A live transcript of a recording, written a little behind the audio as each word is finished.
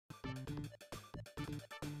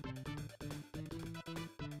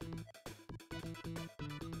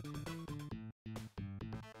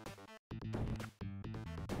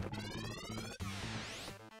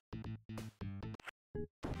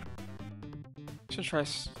Should try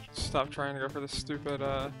stop trying to go for this stupid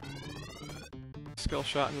skill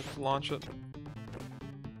shot and just launch it.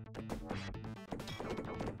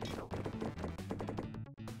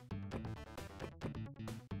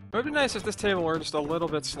 It would be nice if this table were just a little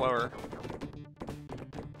bit slower.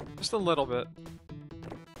 Just a little bit.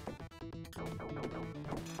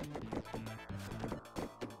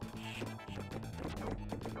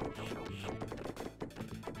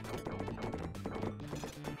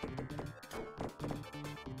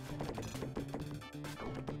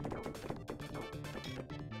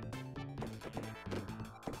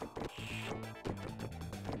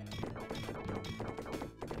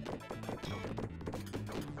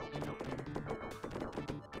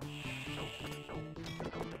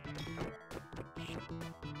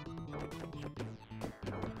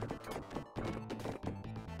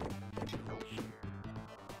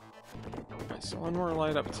 So one more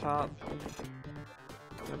light up top,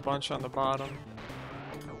 and a bunch on the bottom.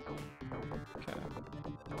 Okay.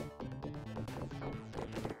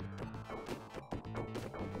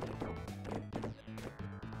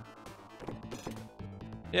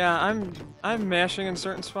 Yeah, I'm mashing in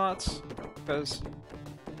certain spots because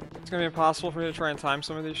it's gonna be impossible for me to try and time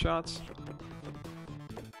some of these shots.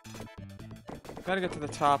 Gotta get to the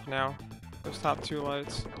top now. Those top two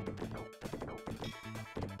lights.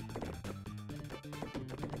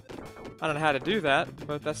 I don't know how to do that,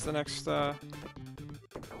 but that's the next,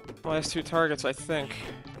 last two targets, I think.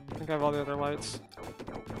 I think I have all the other lights.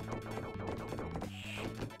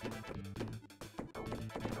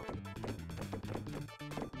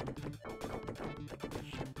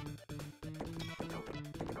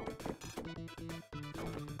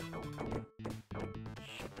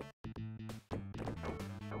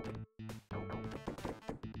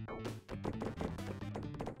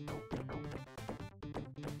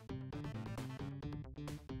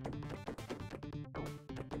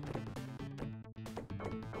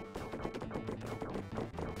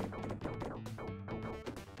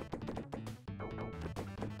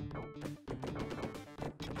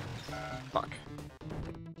 Fuck.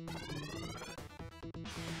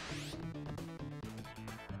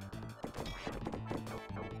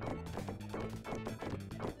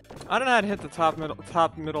 I don't know how to hit the top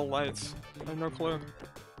middle lights. I have no clue.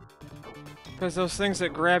 Because those things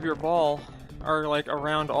that grab your ball are like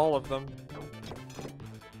around all of them.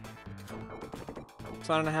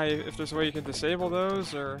 So I don't know how if there's a way you can disable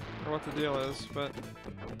those or what the deal is, but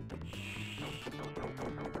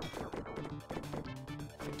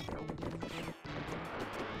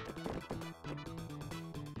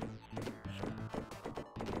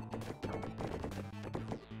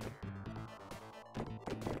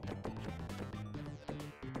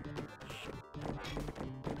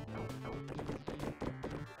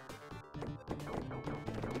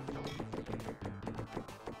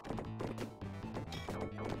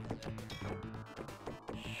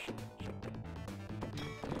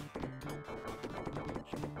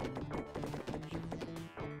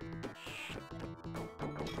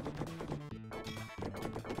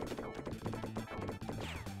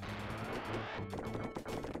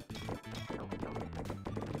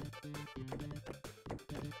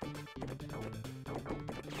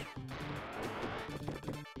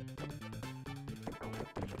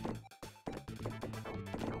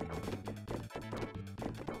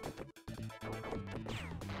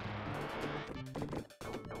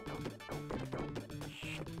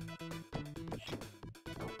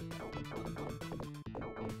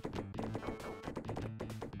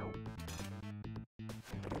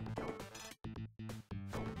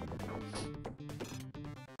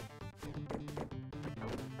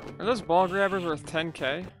are those ball grabbers worth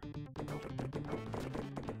 10k?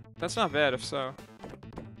 That's not bad if so.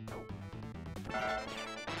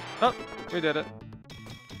 Oh, we did it.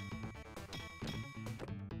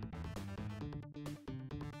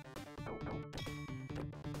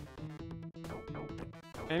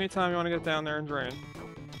 Anytime you want to get down there and drain.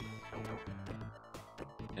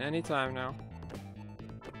 Anytime now.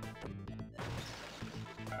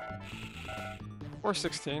 Or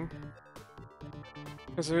 16.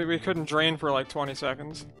 Because we couldn't drain for like 20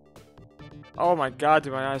 seconds. Oh my god,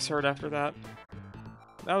 do my eyes hurt after that.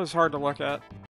 That was hard to look at.